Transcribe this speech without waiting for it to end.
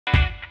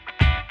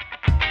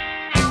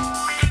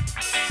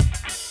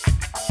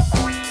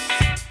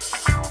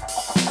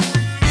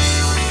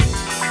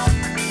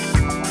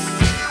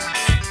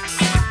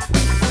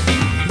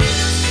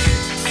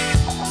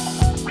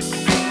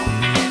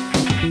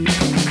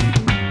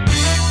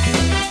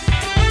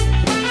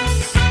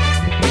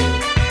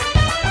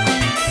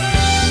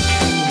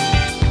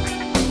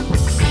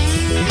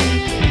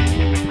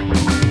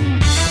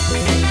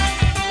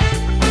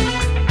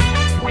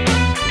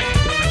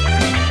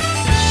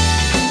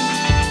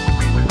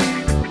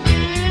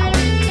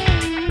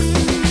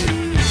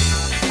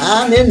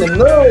I'm in the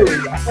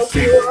mood. I hope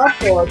you're up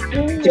for a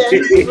food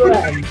and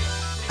friends.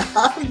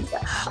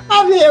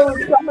 I'm here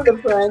with some of the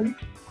friends.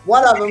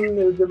 One of them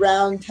is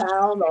around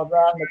town or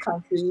around the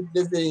country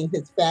visiting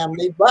his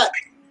family, but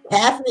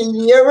Kathy,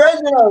 the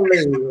original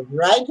Lee, is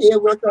right here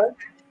with us.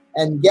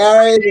 And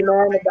Gary, the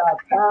man about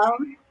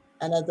town.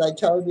 And as I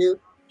told you,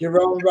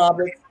 Jerome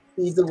Roberts,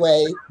 he's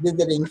away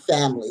visiting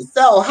family.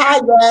 So, hi,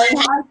 gang.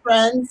 Hi,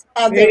 friends.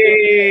 How's everyone?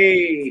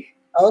 Hey,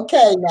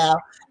 Okay, now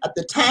at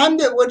the time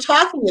that we're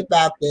talking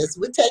about this,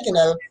 we're taking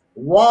an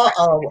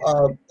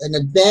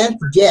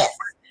advanced guess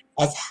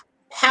as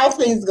how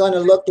things going to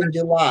look in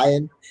July,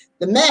 and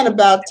the man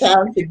about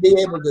town should be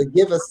able to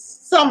give us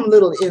some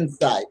little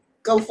insight.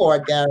 Go for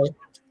it, Gary.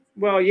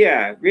 well,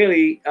 yeah,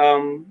 really,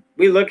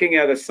 we're looking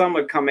at a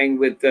summer coming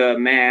with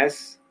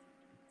mass,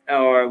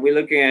 or we're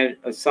looking at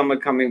a summer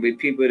coming with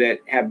people that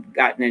have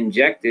gotten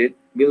injected.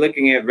 We're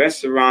looking at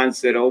restaurants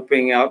that are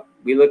opening up.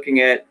 We're looking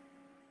at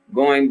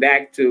going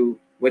back to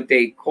what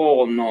they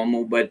call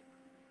normal, but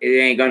it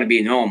ain't going to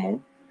be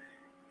normal.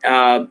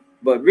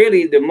 But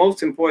really, the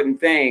most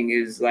important thing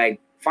is like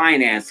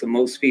finance for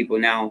most people.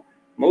 Now,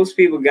 most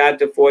people got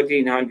to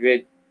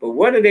 1400, but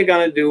what are they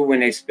going to do when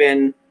they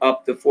spend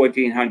up to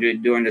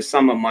 1400 during the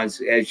summer months?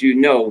 As you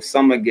know,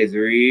 summer gets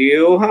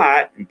real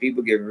hot and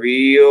people get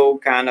real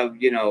kind of,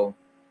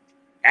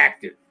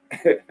 active.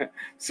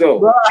 So,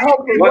 Well, I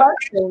hope for what? one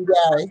thing,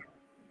 Gary.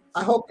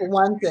 I hope for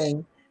one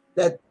thing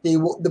that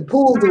the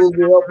pools will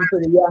be open for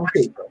the young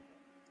people.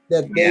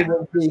 That they Yeah,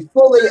 will be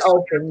fully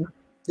open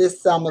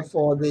this summer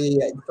for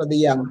the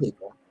young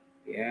people.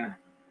 yeah.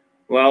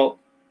 Well,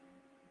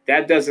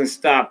 that doesn't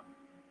stop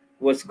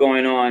what's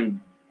going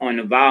on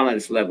the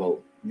violence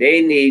level.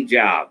 They need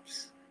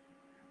jobs.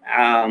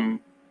 Um,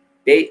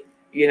 they,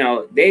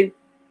 they.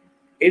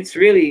 It's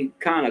really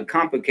kind of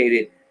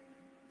complicated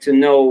to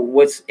know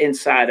what's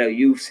inside a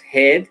youth's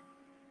head,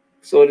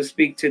 so to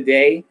speak,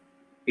 today,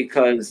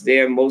 because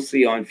they're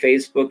mostly on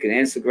Facebook and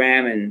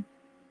Instagram and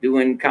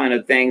doing kind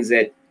of things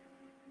that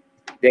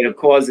are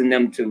causing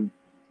them to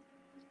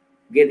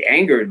get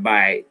angered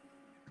by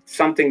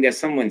something that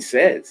someone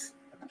says.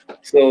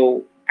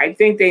 So I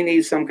think they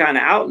need some kind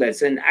of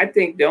outlets. And I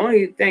think the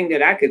only thing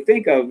that I could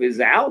think of is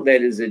the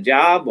outlet is a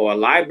job or a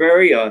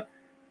library or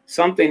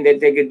something that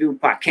they could do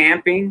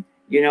camping.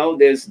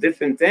 There's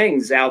different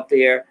things out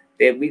there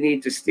that we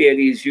need to steer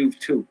these youth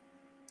to.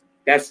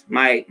 That's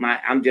my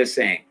I'm just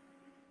saying.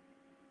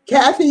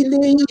 Kathy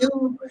Lee,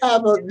 you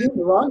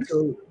belong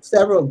to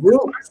several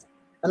groups,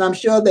 and I'm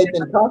sure they've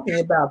been talking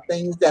about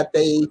things that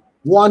they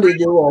want to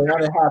do or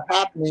want to have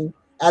happening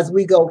as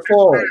we go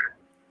forward.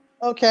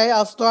 Okay,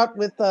 I'll start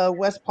with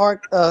West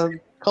Park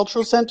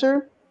Cultural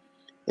Center.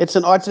 It's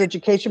an arts and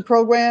education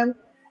program.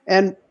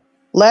 And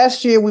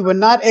last year we were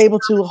not able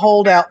to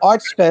hold our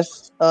Arts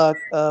Fest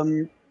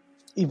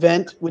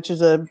event, which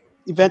is a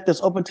event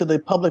that's open to the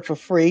public for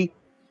free.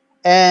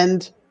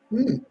 And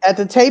Hmm. at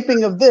the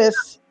taping of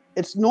this,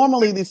 it's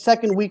normally the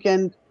second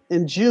weekend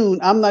in June.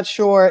 I'm not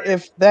sure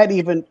if that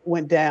even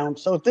went down.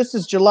 So if this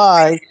is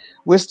July,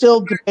 we're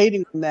still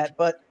debating on that.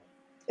 But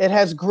it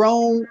has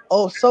grown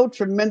so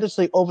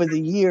tremendously over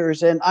the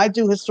years. And I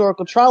do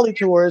historical trolley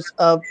tours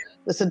of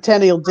the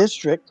Centennial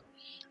District.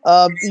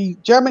 The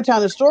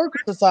Germantown Historical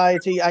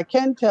Society, I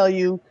can tell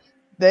you,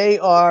 they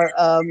are,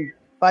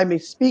 if I may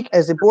speak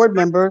as a board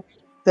member,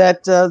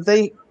 that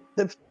the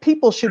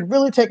people should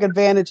really take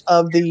advantage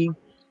of the.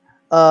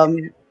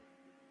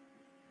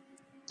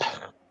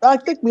 I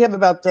think we have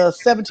about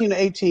 17 or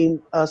 18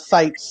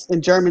 sites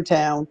in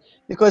Germantown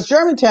because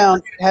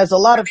Germantown has a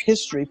lot of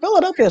history.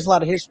 Philadelphia has a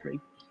lot of history.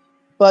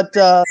 But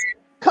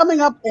coming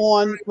up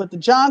on with the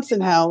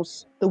Johnson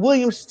House, the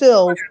William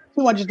Still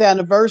 200th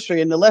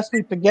anniversary, and the Lest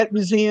We Forget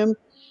Museum,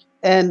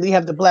 and we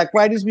have the Black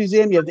Writers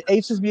Museum, you have the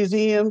Aces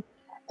Museum,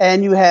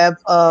 and you have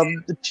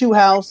the Chew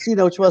House,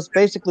 which was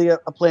basically a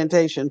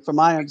plantation, from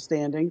my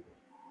understanding.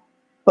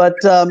 But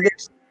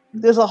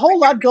there's a whole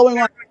lot going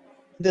on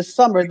this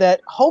summer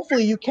that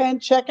hopefully you can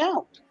check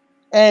out.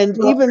 And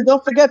Well, even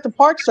don't forget the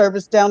Park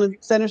Service down in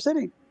Center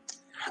City.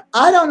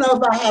 I don't know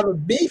if I have a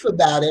beef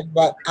about it,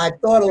 but I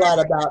thought a lot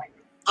about.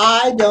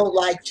 I don't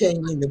like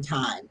changing the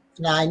time.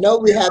 Now I know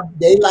we have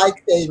daylight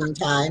saving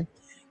time,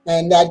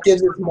 and that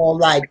gives us more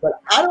light. But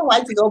I don't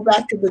like to go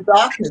back to the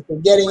darkness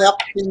of getting up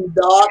in the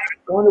dark,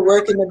 going to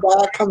work in the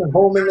dark, coming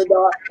home in the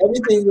dark.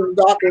 Everything's in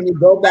the dark when you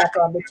go back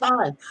on the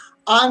time.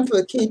 I'm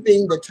for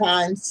keeping the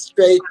time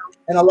straight,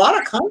 and a lot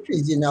of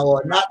countries,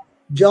 are not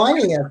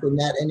joining us in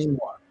that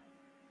anymore.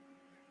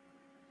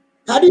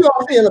 How do you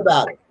all feel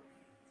about it?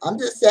 I'm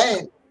just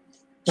saying,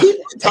 keep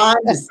the time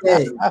the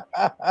same.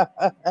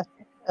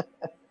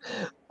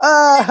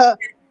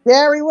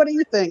 Gary, what do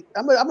you think?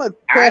 I'm gonna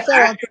I, pass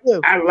that I on to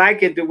you. I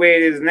like it the way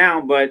it is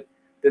now, but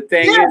the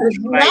thing Yeah, is, but it's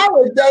like, now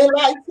it's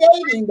daylight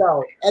saving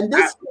though, and I,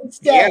 this can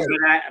yeah, stay.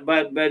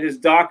 but it's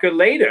darker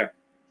later,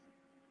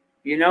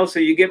 so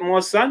you get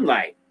more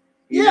sunlight,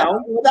 you Yeah,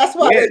 know. well, that's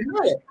why Yeah, they did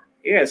it.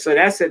 yeah. So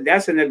that's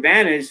an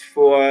advantage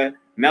for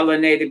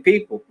melanated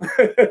people.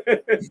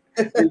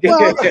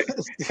 Well,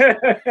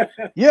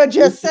 you're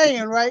just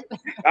saying, right?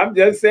 I'm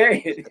just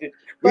saying.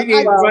 We But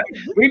need Well,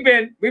 we've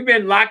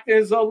been locked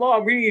in so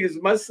long. We need as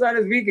much sun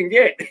as we can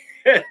get.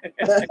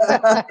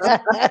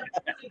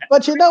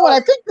 but you know what? I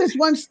think there's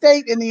one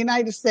state in the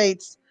United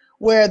States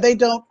where they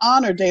don't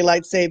honor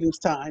daylight savings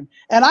time.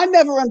 And I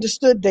never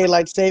understood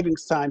daylight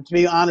savings time, to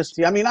be honest with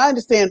you. I mean, I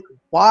understand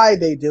why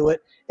they do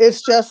it.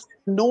 It's just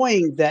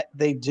annoying that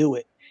they do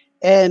it.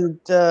 And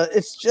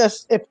it's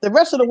just, if the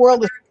rest of the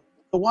world is,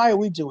 why are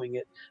we doing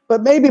it?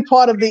 But maybe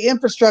part of the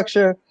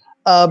infrastructure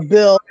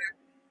bill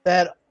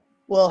that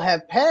will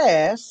have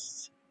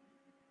passed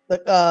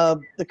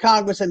the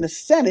Congress and the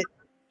Senate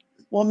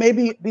will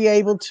maybe be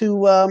able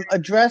to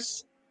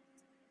address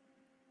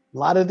a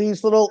lot of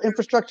these little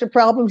infrastructure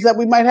problems that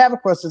we might have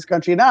across this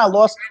country.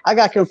 Now I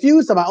got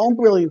confused on my own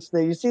brilliance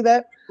there. You see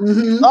that?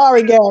 mhm.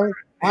 Sorry, Gary.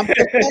 I'm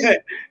just saying,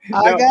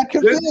 I No, got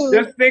confused.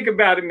 just think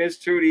about it, Miss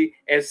Trudy.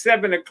 At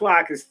 7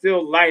 o'clock, it's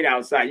still light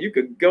outside. You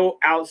could go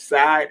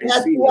outside and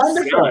That's see the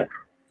wonderful. sun.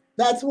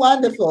 That's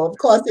wonderful. Of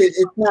course,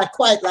 it's not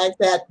quite like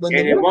that when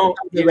And the it winter won't,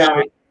 comes you know,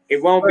 around.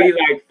 it won't be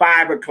like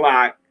 5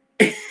 o'clock.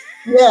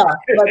 Yeah,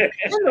 but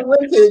in the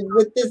winter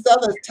with this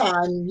other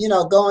time,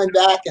 going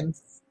back and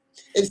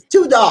it's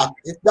too dark.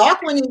 It's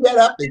dark when you get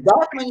up. It's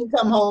dark when you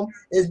come home.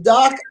 It's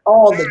dark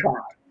all the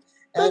time.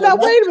 But And now,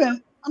 wait a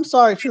minute. I'm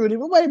sorry, Trudy,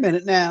 but wait a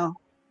minute now.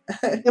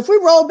 If we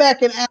roll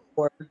back an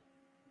hour,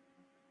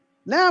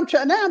 now I'm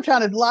trying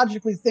to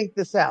logically think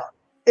this out.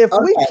 If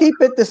we okay, keep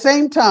it the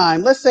same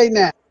time, let's say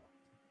now,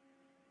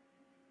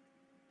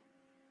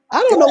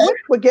 I don't go know ahead.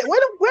 when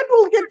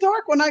will it get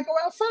dark when I go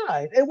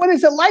outside? And when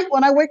is it light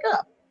when I wake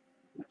up?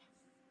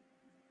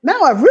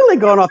 Now I've really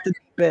gone off the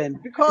deep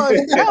end because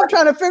now I'm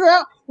trying to figure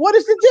out what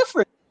is the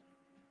difference.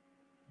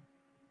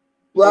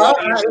 Well,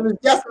 it was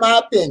just my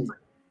opinion.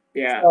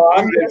 Yeah, So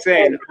I'm just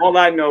saying. All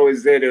I know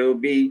is that it'll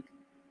be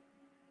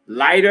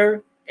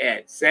lighter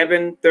at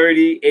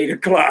 7:30, 8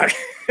 o'clock.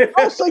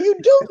 Oh, so you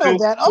do know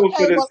that?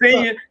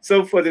 Okay.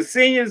 So for the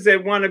seniors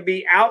that want to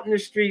be out in the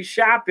street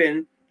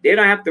shopping, they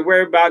don't have to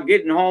worry about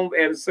getting home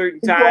at a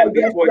certain time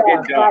before it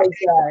gets dark.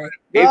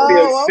 They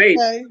feel safe.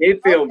 Okay. They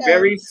feel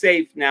very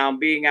safe now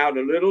being out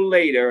a little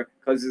later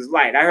because it's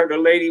light. I heard a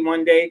lady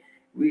one day.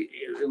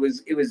 It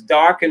was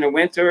dark in the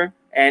winter,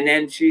 and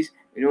then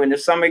when the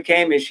summer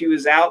came and she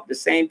was out, the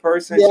same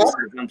person. Yeah. She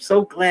said, "I'm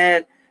so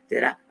glad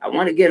that I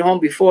want to get home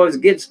before it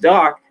gets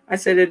dark." I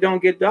said, "It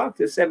don't get dark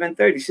till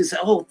 7:30." She said,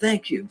 "Oh,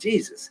 thank you,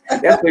 Jesus."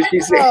 That's what she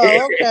said.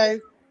 Oh, okay.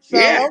 So,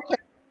 yeah.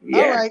 okay.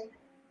 Yeah. All right.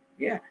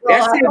 Yeah. Well,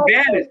 That's the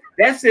advantage.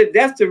 That's it.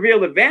 That's the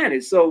real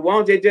advantage. So why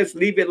don't they just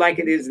leave it like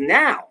it is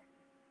now?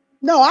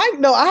 No,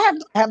 I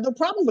have no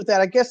problem with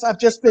that. I guess I've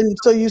just been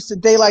so used to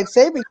daylight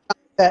saving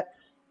time that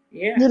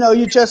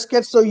you just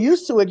get so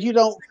used to it. You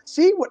don't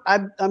see what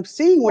I'm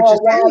seeing what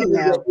you're saying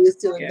now. Get used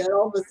to it. Then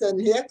all of a sudden,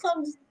 here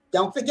comes.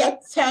 Don't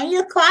forget to turn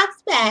your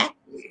clocks back.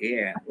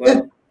 Yeah.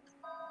 Well,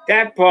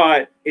 that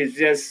part is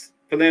just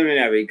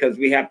preliminary because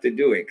we have to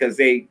do it because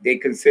they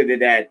consider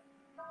that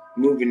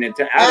moving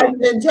into. I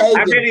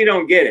really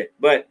don't get it.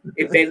 But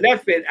if they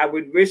left it, I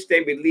would wish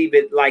they would leave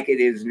it like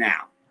it is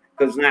now.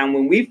 Because now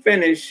when we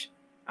finish,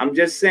 I'm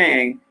just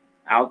saying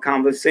our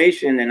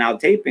conversation and our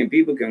taping,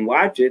 people can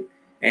watch it.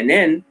 And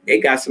then they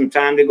got some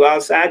time to go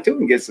outside too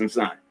and get some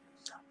sun.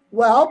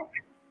 Well,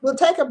 we'll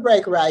take a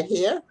break right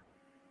here.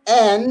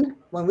 And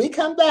when we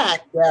come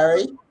back,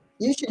 Gary,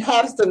 you should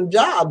have some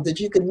jobs that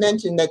you could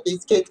mention that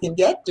these kids can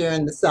get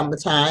during the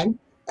summertime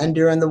and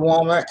during the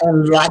warmer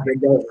and lighter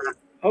days.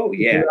 Oh,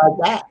 yeah. Like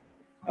that.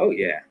 Oh,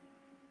 yeah.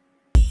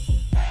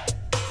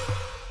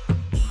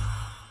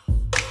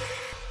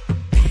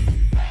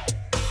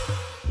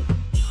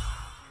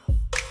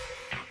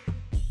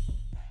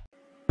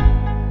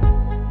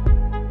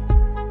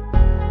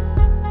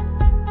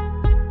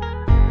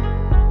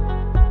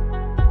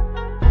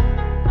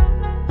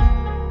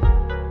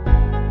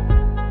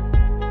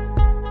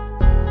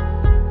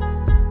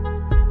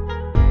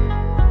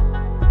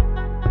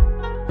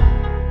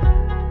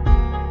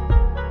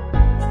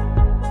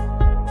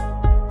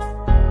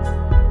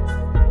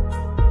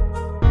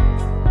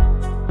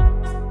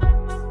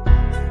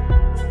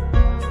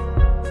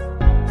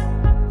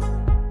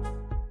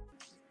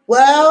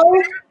 Well,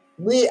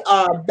 we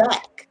are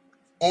back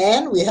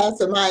and we have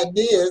some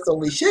ideas, or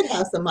we should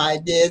have some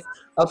ideas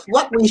of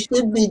what we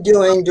should be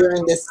doing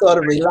during this sort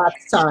of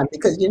relaxed time.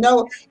 Because, in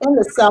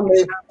the summer,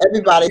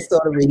 everybody's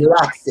sort of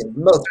relaxing.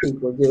 Most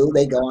people do.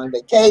 They go on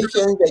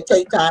vacations, they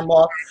take time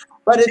off.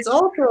 But it's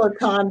also a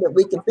time that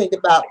we can think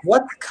about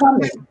what's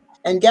coming.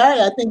 And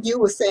Gary, I think you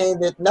were saying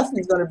that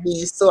nothing's going to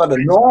be sort of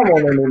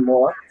normal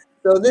anymore.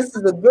 So this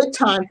is a good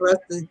time for us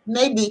to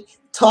maybe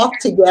talk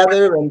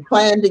together and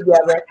plan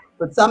together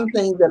for some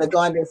things that are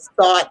going to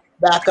start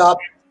back up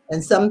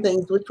and some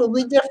things which will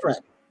be different.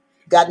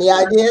 Got any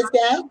ideas,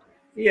 Gary?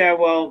 Yeah,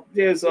 well,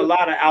 there's a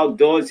lot of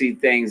outdoorsy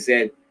things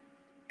that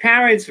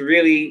parents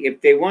really,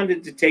 if they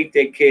wanted to take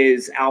their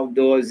kids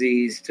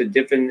outdoorsies to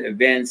different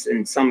events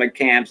and summer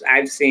camps,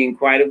 I've seen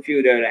quite a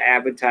few that are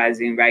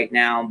advertising right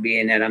now,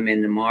 being that I'm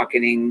in the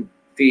marketing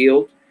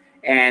field.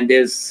 And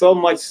there's so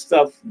much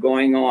stuff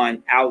going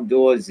on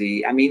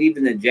outdoorsy. I mean,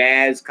 even the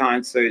jazz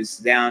concerts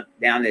down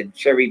at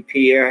Cherry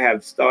Pier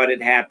have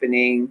started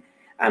happening.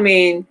 I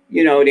mean,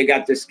 you know, they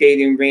got the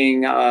skating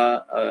ring,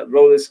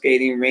 roller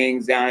skating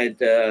rings down at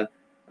the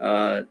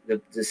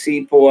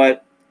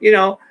seaport, you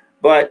know,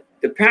 but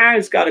the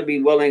parents got to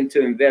be willing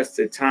to invest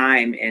the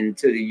time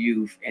into the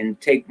youth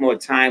and take more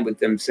time with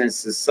them,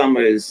 since the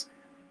summer is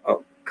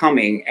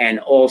coming and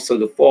also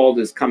the fall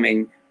is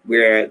coming,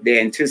 where they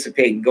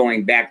anticipate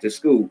going back to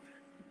school.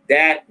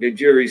 That the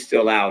jury's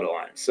still out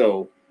on.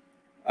 So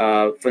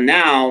for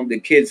now, the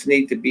kids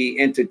need to be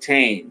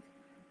entertained,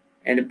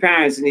 and the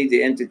parents need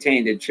to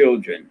entertain the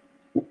children,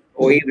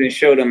 or even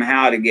show them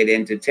how to get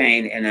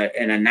entertained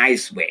in a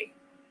nice way.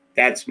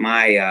 That's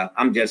my.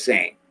 I'm just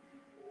saying.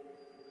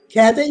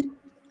 Kathy?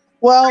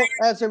 Well,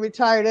 as a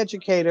retired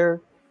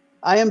educator,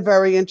 I am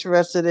very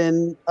interested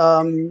in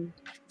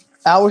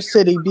our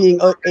city being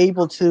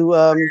able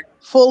to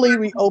fully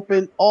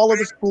reopen all of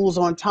the schools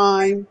on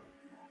time,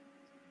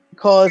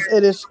 because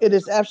it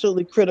is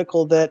absolutely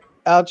critical that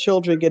our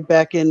children get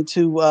back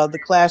into the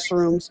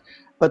classrooms.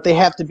 But they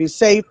have to be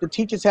safe. The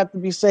teachers have to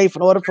be safe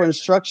in order for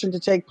instruction to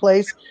take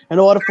place, in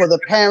order for the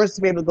parents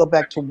to be able to go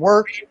back to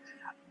work.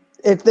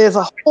 If there's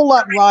a whole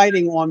lot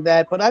riding on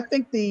that, but I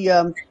think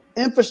the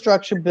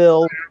infrastructure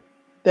bill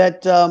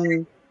that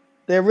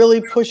they're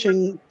really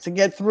pushing to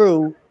get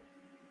through,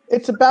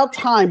 it's about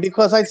time,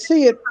 because I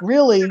see it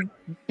really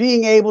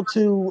being able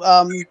to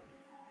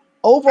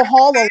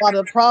overhaul a lot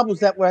of the problems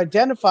that were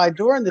identified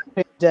during this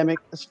pandemic,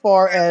 as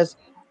far as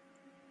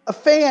a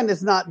fan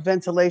is not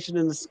ventilation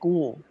in the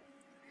school.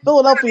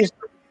 Philadelphia,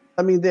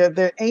 I mean,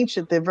 they're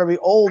ancient, they're very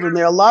old, and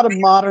there are a lot of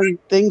modern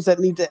things that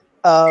need to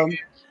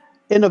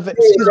innovate.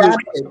 Excuse me.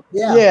 Exactly.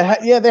 Yeah.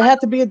 Yeah, they have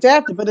to be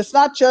adapted, but it's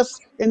not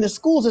just in the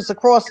schools; it's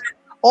across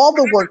all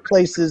the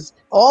workplaces,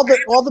 all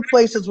the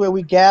places where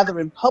we gather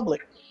in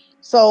public.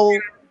 So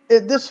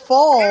this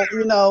fall,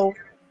 you know,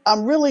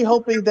 I'm really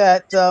hoping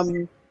that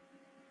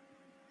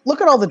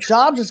look at all the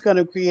jobs it's going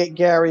to create,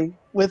 Gary,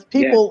 with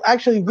Yeah. people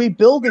actually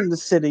rebuilding the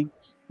city,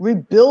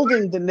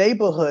 rebuilding the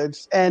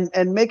neighborhoods, and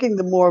making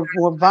them more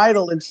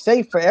vital and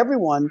safe for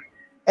everyone.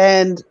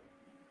 And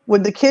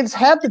when the kids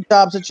have the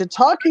jobs that you're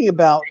talking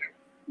about,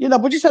 you know,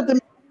 we just have to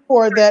make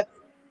sure that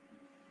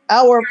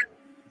our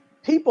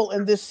people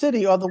in this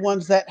city are the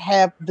ones that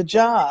have the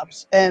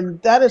jobs,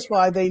 and that is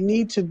why they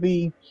need to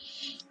be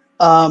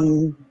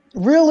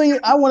really,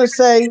 I want to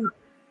say,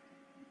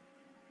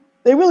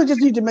 they really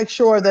just need to make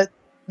sure that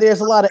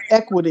there's a lot of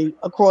equity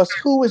across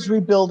who is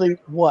rebuilding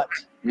what,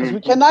 because we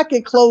Mhm. cannot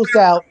get closed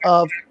out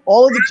of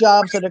all of the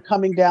jobs that are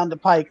coming down the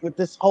pike with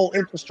this whole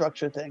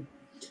infrastructure thing.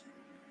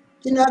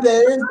 You know,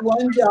 there is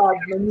one job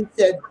when you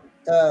said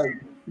uh,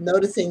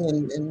 noticing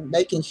and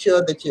making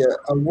sure that you're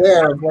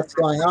aware of what's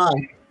going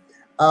on.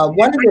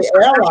 One of the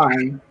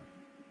airlines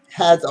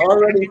has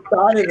already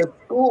started a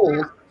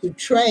school to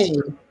train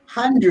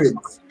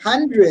hundreds,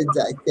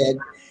 I said,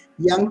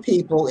 young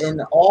people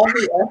in all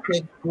the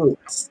ethnic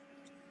groups.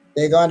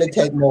 They're going to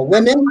take more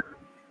women.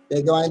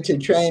 They're going to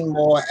train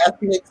more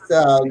ethnics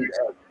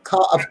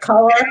of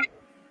color,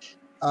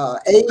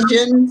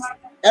 Asians,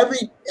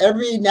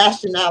 every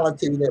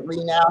nationality that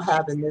we now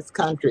have in this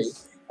country,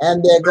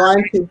 and they're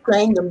going to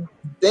train them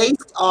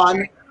based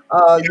on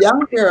a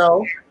young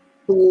girl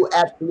who,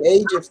 at the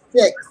age of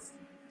 6,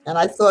 and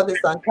I saw this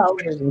on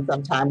television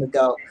some time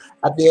ago.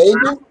 At the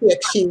age of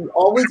 6, she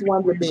always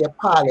wanted to be a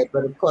pilot,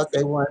 but of course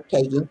they weren't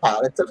taking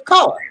pilots of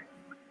color.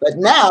 But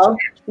now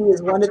she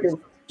is one of the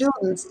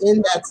students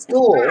in that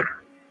school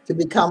to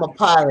become a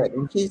pilot,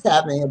 and she's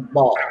having a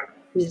ball.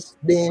 She's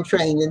being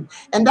trained,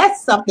 and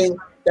that's something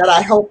that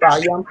I hope our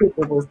young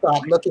people will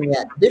start looking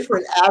at,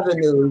 different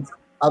avenues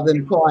of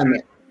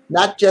employment,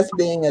 not just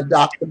being a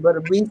doctor, but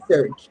a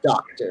research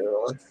doctor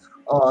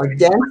or a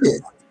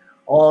dentist,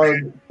 or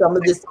some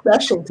of the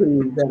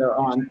specialties that are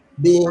on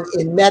being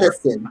in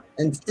medicine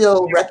and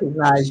still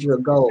recognize your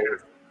goals.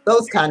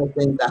 Those kind of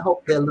things I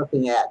hope they're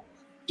looking at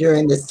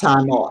during this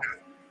time off.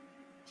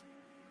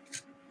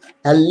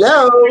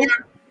 Hello.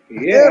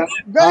 Yeah.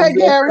 Go I'm ahead,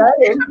 just Gary.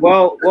 saying.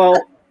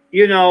 Well,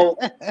 you know,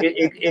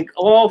 it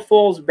all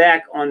falls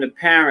back on the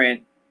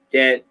parent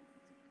that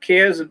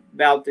cares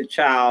about the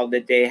child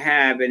that they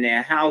have in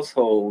their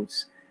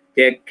households,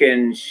 that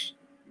can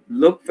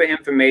look for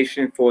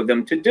information for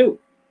them to do.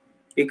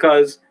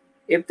 Because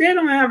if they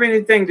don't have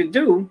anything to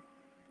do,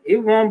 it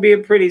won't be a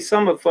pretty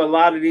summer for a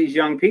lot of these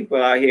young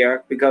people out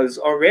here, because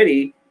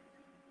already,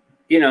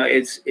 you know,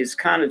 it's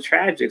kind of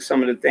tragic,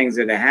 some of the things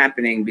that are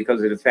happening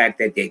because of the fact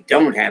that they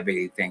don't have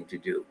anything to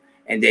do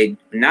and they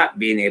not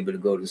being able to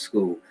go to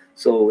school.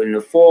 So in the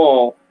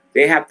fall,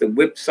 they have to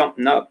whip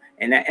something up,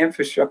 and that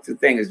infrastructure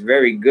thing is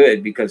very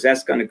good, because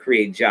that's going to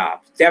create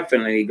jobs,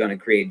 definitely going to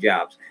create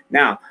jobs.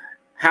 Now,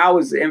 how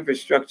is the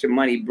infrastructure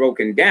money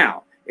broken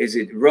down? Is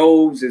it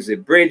roads? Is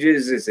it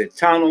bridges? Is it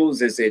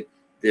tunnels? Is it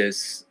the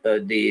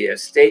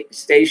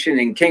station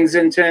in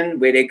Kensington,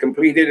 where they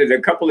completed it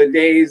a couple of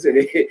days, and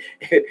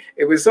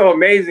it was so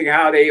amazing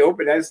how they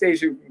opened that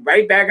station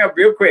right back up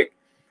real quick.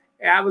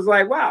 And I was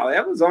like, wow,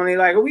 that was only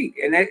like a week.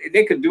 And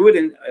they could do it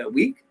in a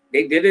week.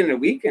 They did it in a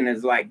week. And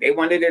it's like they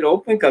wanted it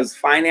open because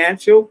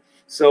financial.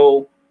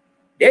 So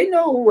they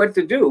know what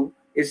to do.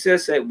 It's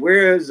just that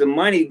where is the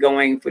money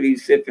going for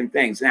these different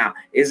things? Now,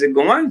 is it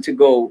going to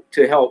go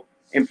to help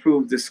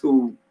improve the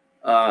school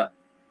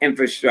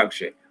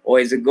infrastructure? Or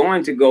is it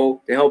going to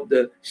go to help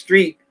the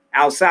street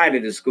outside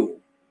of the school?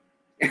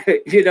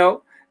 You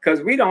know,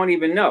 because we don't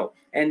even know.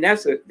 And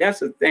that's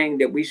a thing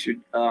that we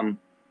should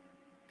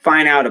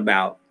find out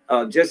about.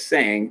 Just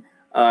saying,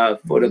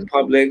 for the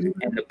public,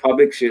 and the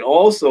public should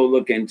also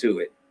look into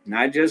it,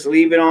 not just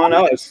leave it on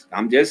us.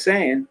 I'm just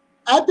saying.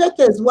 I bet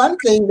there's one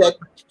thing that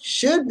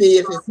should be,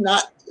 if it's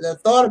not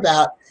thought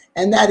about,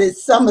 and that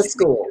is summer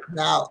school.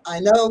 Now, I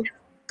know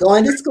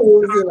going to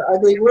school is an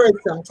ugly word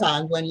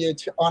sometimes when you're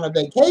on a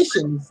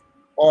vacation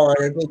or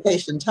a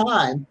vacation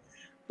time,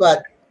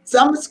 but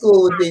summer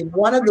school would be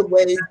one of the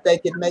ways they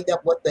could make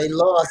up what they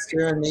lost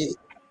during the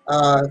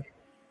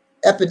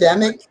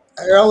epidemic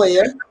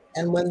earlier,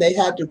 and when they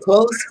had to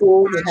close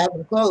schools and have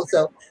them closed.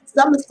 So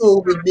summer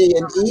school would be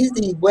an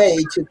easy way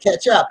to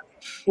catch up.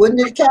 Wouldn't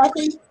it,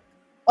 Kathy?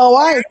 Oh,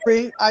 I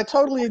agree. I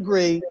totally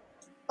agree.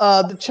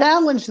 The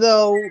challenge,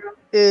 though,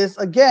 is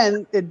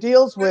again, it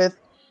deals with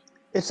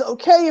it's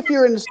okay if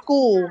you're in a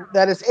school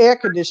that is air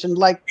conditioned,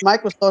 like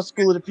Microsoft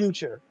School of the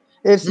Future.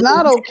 It's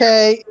not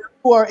okay if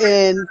you are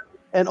in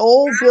an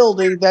old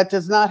building that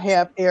does not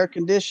have air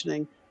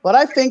conditioning. But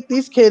I think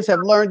these kids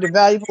have learned a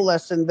valuable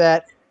lesson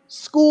that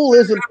school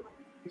is important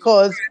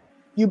because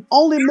you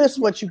only miss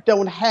what you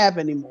don't have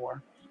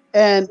anymore.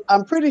 And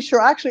I'm pretty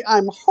sure, actually,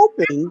 I'm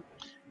hoping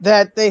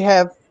that they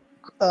have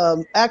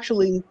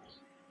actually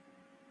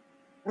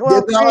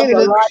well Develop created a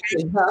a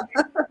liking, huh?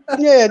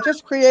 yeah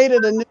just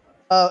created a new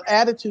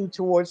attitude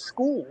towards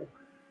school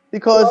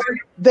because Well,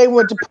 they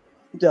were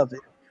deprived of it.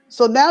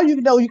 So now you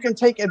know you can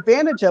take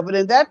advantage of it,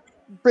 and that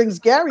brings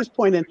Gary's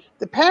point in.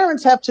 The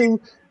parents have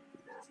to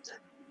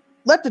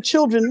let the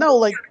children know,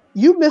 like,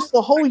 you missed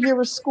the whole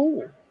year of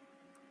school,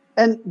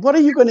 and what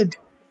are you going to do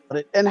about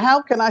it? And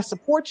how can I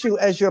support you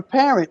as your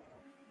parent?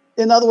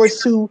 In other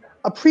words, to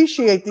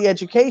appreciate the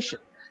education.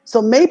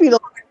 So maybe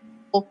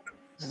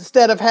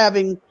instead of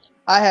having,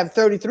 I have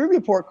 33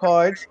 report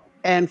cards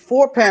and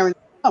 4 parents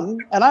come,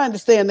 and I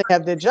understand they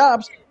have their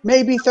jobs,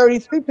 maybe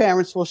 33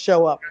 parents will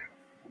show up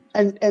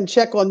and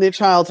check on their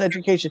child's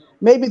education.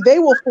 Maybe they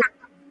will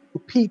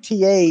form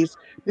PTAs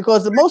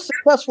because the most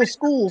successful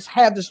schools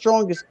have the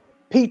strongest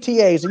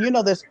PTAs. And you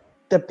know this,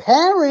 the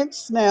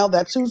parents now,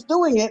 that's who's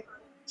doing it.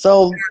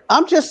 So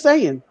I'm just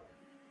saying.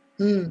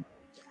 hmm.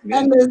 Yeah.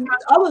 And there's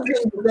other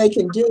things that they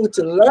can do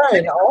to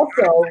learn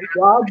also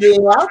while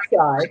being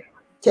outside,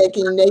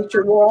 taking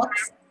nature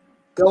walks,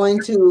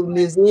 going to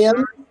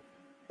museums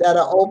that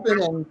are open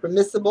and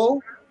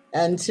permissible,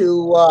 and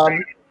to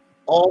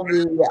all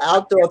the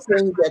outdoor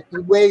things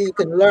where you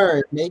can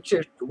learn,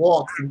 nature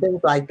walks and things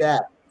like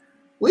that.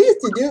 We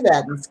used to do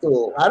that in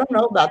school. I don't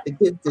know about the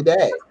kids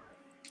today.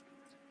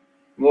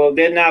 Well,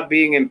 they're not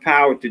being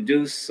empowered to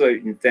do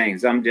certain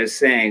things. I'm just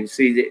saying.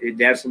 See,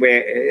 that's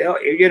where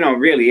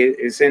really,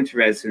 it's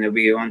interesting that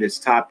we're on this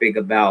topic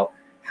about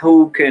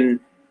who can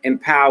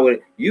empower.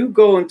 You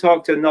go and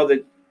talk to another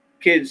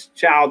kid's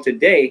child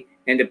today,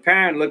 and the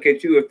parent look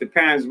at you. If the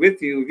parent's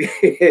with you,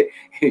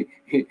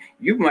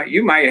 you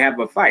might have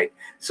a fight.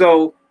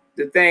 So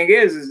the thing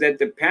is that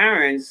the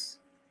parents,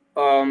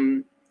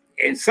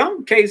 in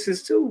some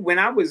cases too, when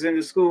I was in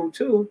the school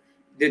too,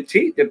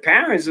 the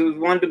parents was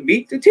wanted to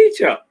beat the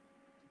teacher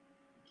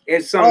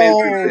in some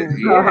instances.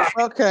 Yeah.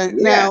 Okay.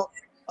 Yeah. Now,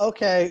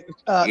 okay.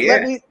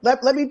 Yeah.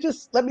 Let me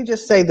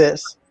just say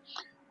this.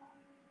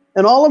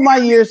 In all of my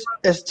years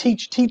as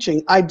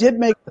teaching, I did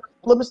make a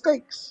couple of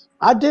mistakes.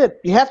 I did.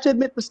 You have to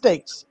admit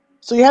mistakes.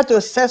 So you have to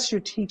assess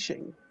your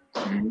teaching.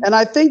 Mhm. And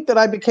I think that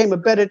I became a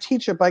better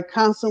teacher by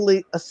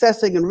constantly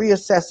assessing and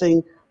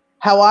reassessing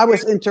how I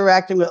was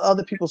interacting with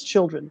other people's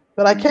children.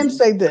 But I can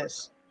say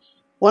this.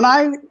 When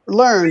I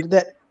learned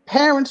that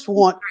parents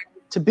want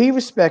to be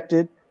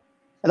respected,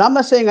 and I'm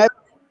not saying I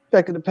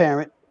respected the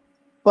parent,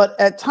 but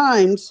at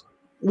times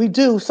we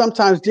do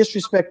sometimes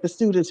disrespect the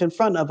students in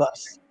front of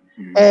us.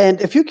 Mhm.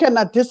 And if you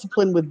cannot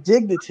discipline with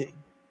dignity,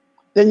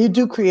 then you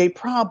do create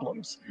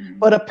problems. Mhm.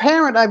 But a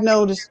parent, I've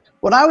noticed,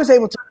 when I was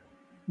able to,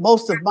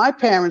 most of my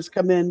parents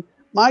come in,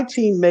 my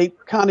teammate,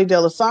 Connie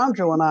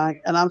D'Alessandro, and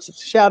I'm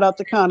shout out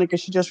to Connie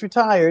because she just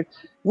retired.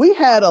 We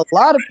had a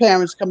lot of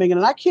parents coming in,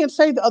 and I can't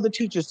say the other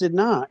teachers did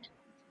not.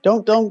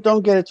 Don't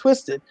get it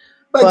twisted.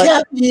 But But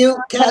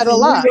had a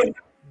lot.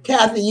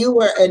 Kathy, you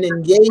were an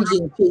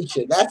engaging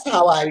teacher. That's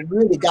how I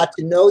really got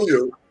to know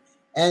you,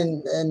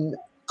 and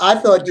I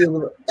thought you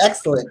were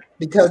excellent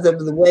because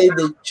of the way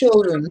the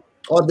children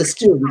or the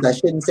students, I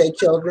shouldn't say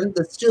children,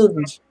 the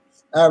students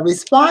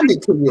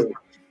responded to you.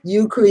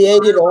 You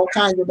created all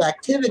kinds of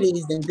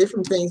activities and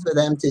different things for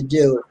them to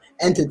do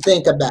and to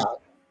think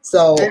about.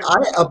 So And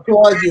I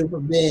applaud you for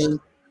being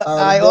a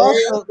I very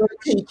also, good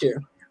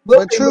teacher.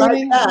 We'll but be right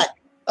Trudy, back.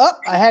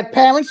 I had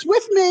parents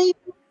with me.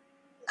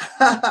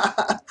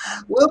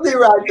 We'll be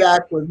right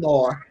back with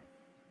more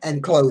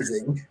and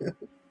closing.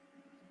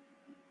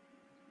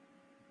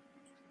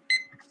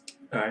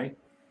 All right.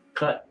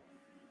 Cut.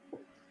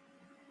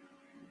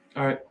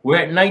 All right. We're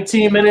at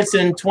 19 minutes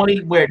and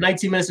 20. We're at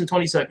 19 minutes and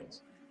 20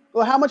 seconds.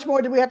 Well, how much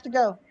more do we have to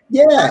go?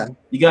 Yeah.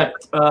 You got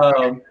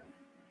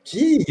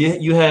Geez.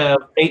 you have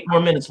 8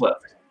 more minutes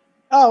left.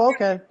 Oh,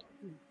 okay.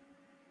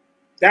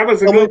 That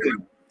was a Well, good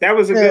one. That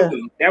was a yeah. good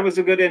one. That was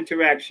a good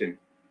interaction.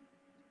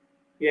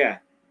 Yeah.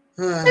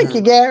 Thank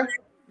you, Gary.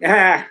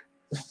 Ah.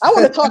 I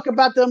want to talk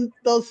about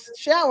those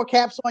shower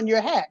caps on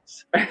your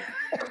hats.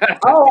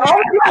 Oh,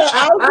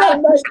 I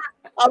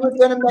was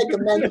gonna make a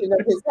mention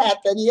of his hat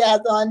that he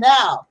has on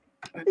now.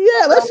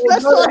 Yeah, let's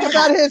talk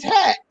about his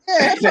hat. Yeah,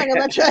 let's talk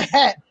about your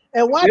hat.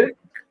 And why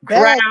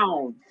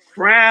crowns.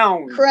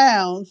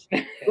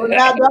 Well,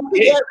 now don't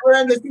forget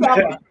we're in the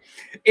summer.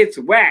 It's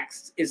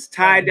waxed. It's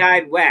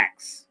tie-dyed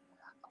wax.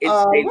 They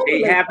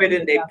have it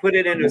and they put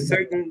it in a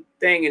certain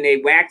thing and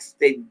they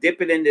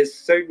dip it in this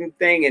certain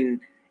thing and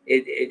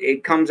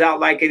it comes out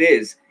like it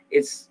is.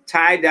 It's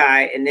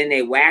tie-dye and then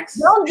they wax.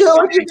 Don't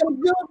do it. You can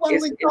do it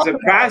when we talk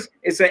about it.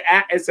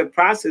 It's a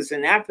process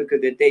in Africa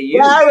that they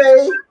use.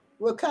 Larry,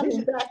 we're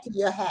coming back to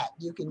your hat.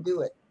 You can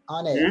do it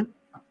on air.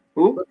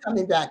 Who? We're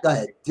coming back. Go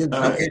ahead.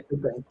 All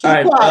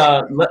right.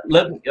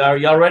 Are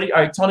y'all ready?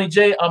 All right, Tony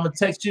J, I'm gonna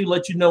text you,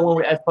 let you know when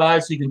we're at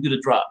 5 so you can do the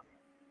drop.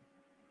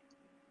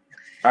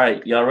 All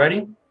right, y'all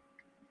ready?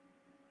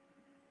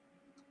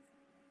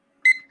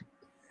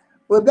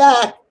 We're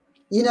back.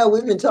 You know,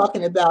 we've been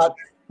talking about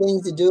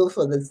things to do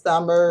for the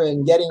summer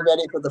and getting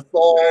ready for the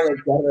fall, et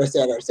cetera, et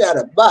cetera, et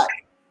cetera. But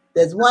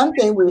there's one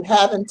thing we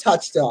haven't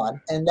touched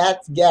on, and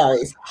that's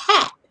Gary's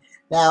hat.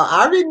 Now,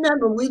 I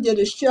remember we did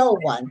a show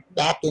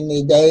back in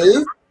the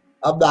days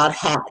about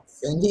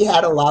hats, and he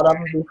had a lot of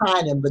them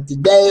behind him. But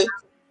today,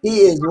 he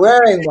is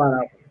wearing one of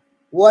them.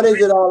 What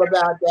is it all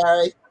about,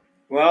 Gary?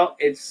 Well,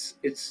 it's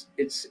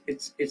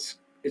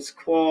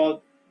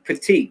called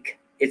fatigue.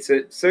 It's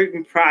a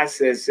certain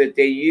process that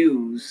they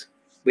use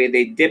where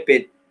they dip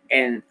it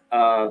and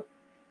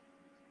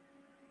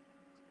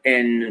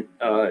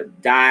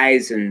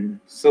dyes and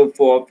so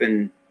forth,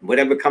 and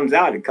whatever comes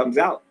out, it comes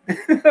out.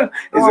 It's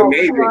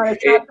amazing.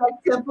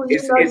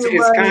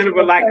 It's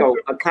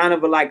kind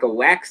of like a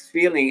wax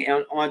feeling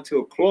onto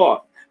a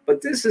cloth.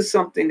 But this is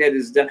something that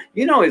is done.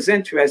 You know, it's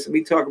interesting.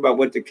 We talk about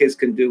what the kids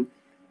can do,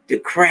 the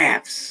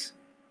crafts.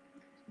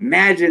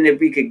 Imagine if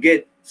we could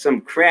get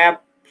some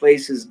craft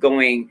places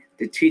going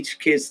to teach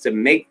kids to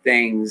make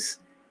things,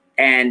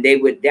 and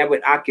that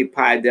would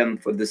occupy them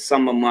for the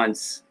summer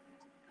months,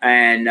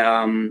 and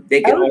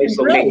they could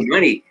also make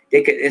money.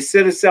 They could,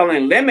 instead of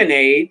selling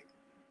lemonade,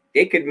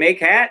 they could make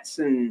hats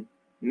and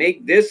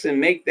make this and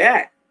make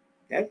that.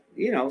 That,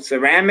 you know,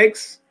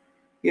 ceramics,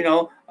 you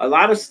know, a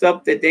lot of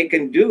stuff that they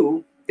can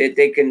do that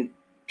they can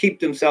keep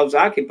themselves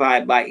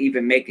occupied by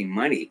even making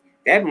money.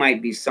 That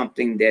might be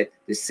something that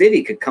the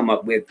city could come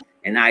up with,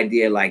 an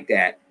idea like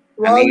that.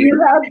 Well, I mean,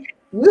 you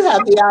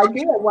have the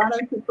idea. Why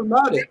don't you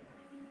promote it?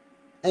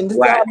 And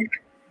I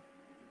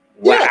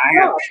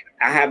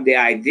have the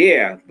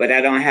idea, but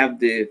I don't have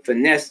the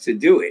finesse to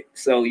do it.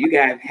 So you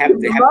have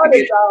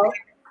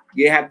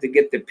to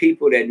get the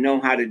people that know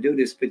how to do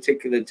this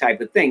particular type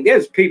of thing.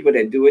 There's people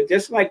that do it,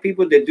 just like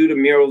people that do the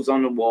murals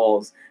on the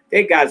walls.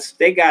 They got.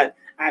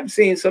 I've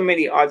seen so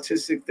many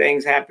artistic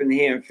things happen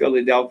here in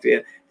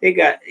Philadelphia. They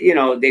got, you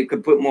know, they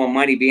could put more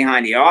money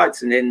behind the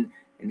arts and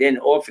then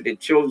offer the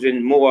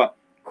children more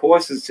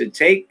courses to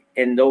take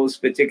in those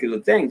particular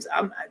things.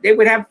 They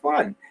would have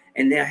fun,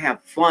 and they'll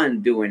have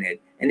fun doing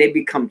it, and they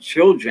become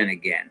children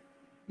again.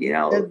 You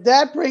know, and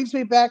that brings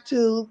me back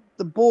to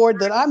the board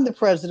that I'm the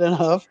president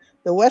of,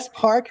 the West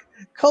Park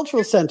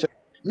Cultural Center,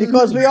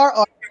 because we are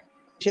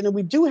and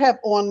we do have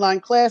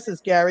online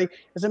classes, Gary.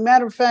 As a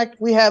matter of fact,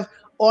 we have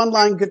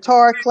online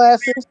guitar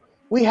classes.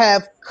 We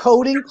have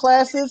coding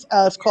classes.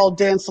 It's called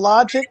Dance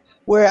Logic,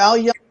 where our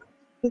young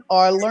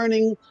are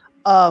learning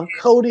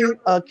coding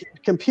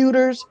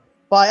computers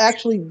by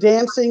actually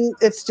dancing.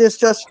 It's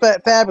just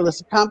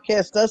fabulous.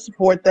 Comcast does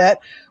support that.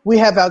 We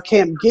have our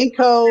Camp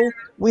Ginkgo.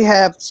 We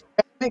have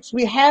ceramics.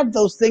 We have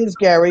those things,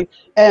 Gary.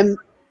 And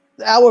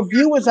our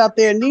viewers out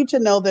there need to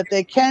know that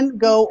they can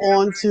go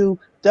on to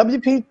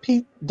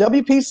WPCC.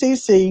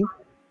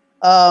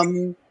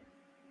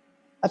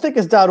 I think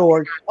it's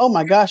 .org. Oh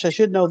my gosh, I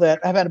should know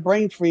that. I've had a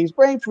brain freeze.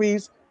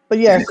 But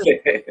yes,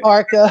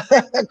 Park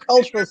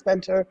Cultural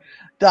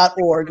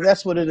Center.org.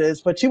 That's what it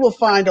is. But you will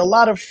find a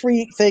lot of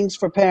free things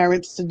for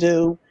parents to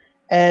do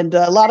and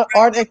a lot of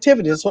art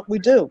activities, what we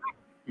do.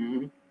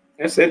 Mm-hmm.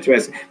 That's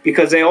interesting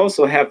because they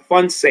also have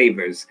fun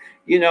savers.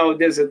 You know,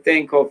 there's a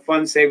thing called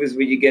fun savers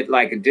where you get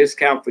like a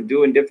discount for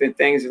doing different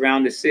things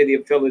around the city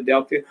of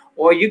Philadelphia.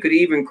 Or you could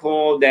even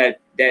call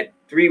that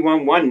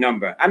 311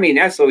 number. I mean,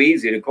 that's so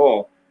easy to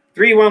call.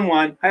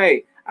 311,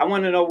 hey, I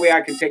want to know where I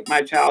can take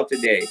my child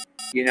today,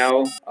 you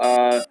know,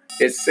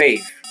 it's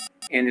safe,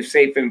 in a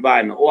safe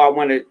environment. Or I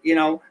want to, you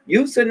know,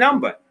 use the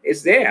number.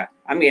 It's there.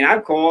 I mean, I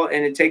call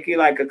and it take you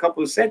like a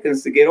couple of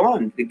seconds to get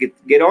on,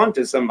 get on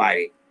to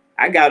somebody.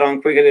 I got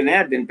on quicker than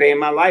that than paying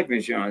my life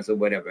insurance or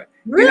whatever.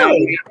 Really?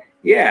 You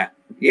know?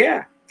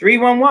 Yeah.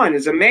 311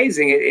 is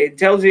amazing. It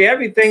tells you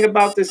everything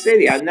about the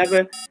city. I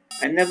never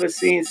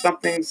seen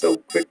something so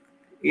quick.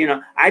 You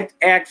know, I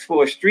asked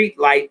for a street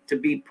light to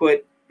be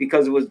put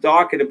because it was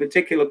dark at a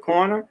particular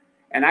corner,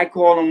 and I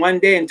called them one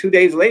day, and 2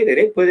 days later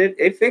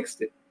they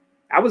fixed it.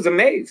 I was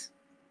amazed,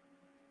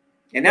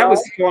 and that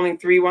was calling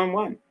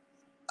 311.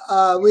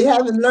 We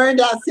haven't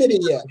learned our city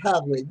yet,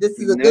 have we? This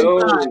is a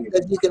good time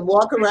that you can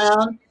walk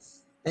around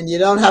and you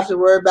don't have to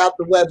worry about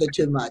the weather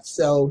too much.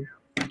 So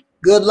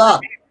good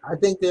luck. I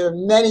think there are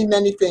many,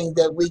 many things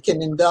that we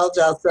can indulge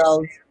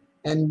ourselves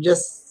and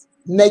just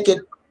make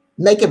it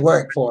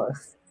work for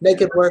us.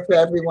 Make it work for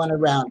everyone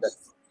around us.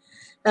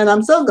 And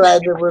I'm so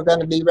glad that we're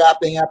going to be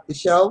wrapping up the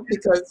show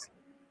because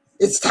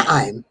it's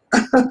time.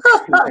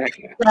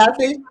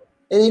 Kathy,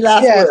 any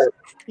last words?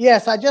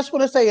 Yes, I just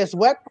want to say it's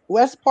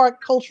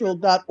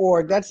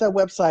westparkcultural.org. That's our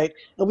website.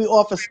 And we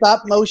offer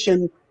stop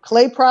motion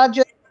clay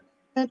projects,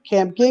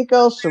 Camp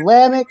Ginkgo,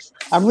 ceramics.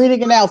 I'm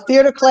reading it now,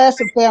 theater class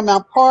in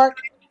Fairmount Park,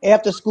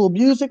 after school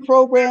music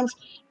programs,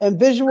 and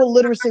visual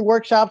literacy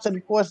workshops, and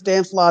of course,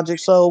 dance logic.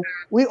 So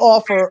we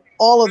offer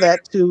all of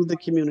that to the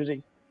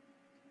community.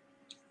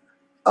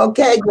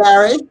 Okay,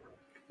 Gary.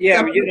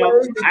 Yeah, you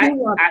know,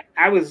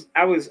 I was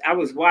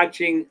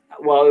watching,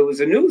 well, it was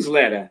a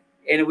newsletter,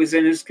 and it was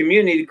in this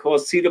community called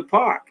Cedar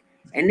Park.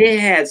 And they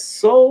had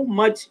so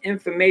much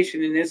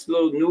information in this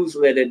little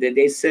newsletter that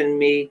they send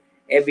me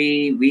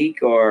every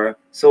week or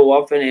so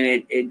often,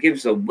 and it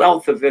gives a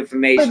wealth of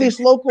information. These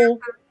local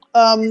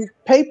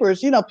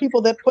papers, you know,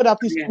 people that put out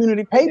these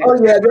community papers. Oh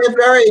yeah, they're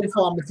very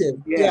informative.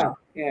 Yeah.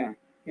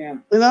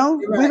 You know,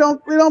 we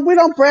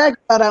don't brag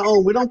about our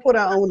own. We don't put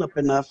our own up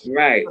enough.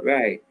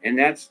 Right. And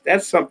that's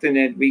something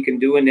that we can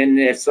do, and then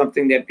there's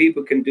something that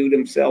people can do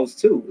themselves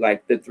too,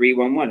 like the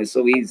 311. It's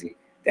so easy.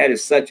 That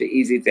is such an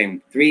easy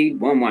thing.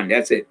 311.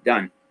 That's it.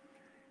 Done.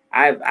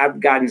 I've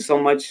gotten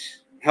so much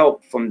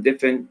help from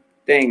different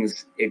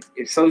things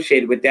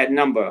associated with that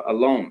number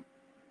alone.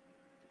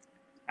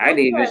 I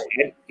didn't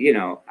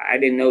even, I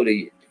didn't know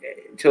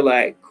until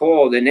I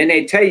called, and then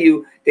they tell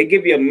you, they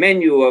give you a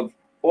menu of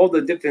all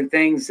the different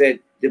things that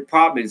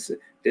departments,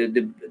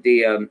 the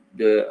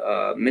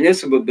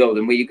municipal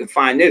building where you can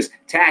find this,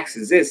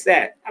 taxes, this,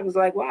 that. I was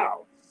like,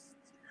 wow.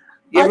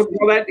 You ever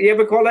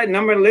call that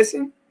number and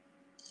listen?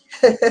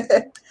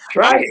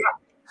 Try it.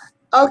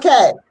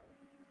 Okay.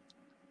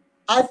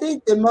 I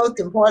think the most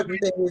important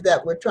thing is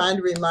that we're trying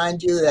to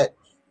remind you that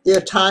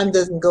your time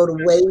doesn't go to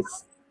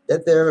waste,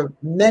 that there are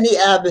many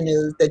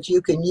avenues that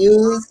you can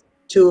use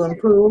to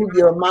improve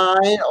your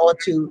mind or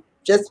to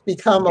just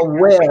become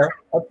aware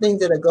of things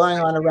that are going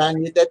on around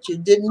you that you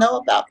didn't know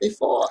about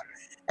before.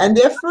 And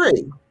they're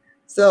free.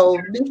 So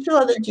be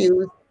sure that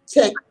you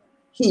take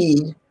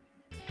heed,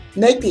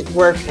 make it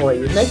work for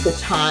you, make the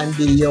time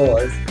be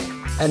yours,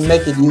 and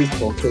make it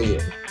useful to you.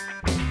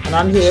 And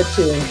I'm here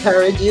to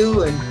encourage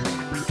you and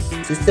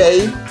to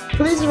say,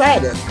 please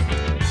write us.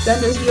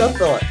 Send us your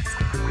thoughts.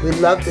 We'd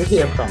love to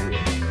hear from you.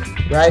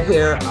 Right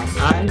here on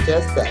I'm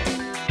Just Saying.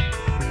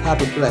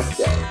 Have a blessed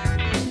day.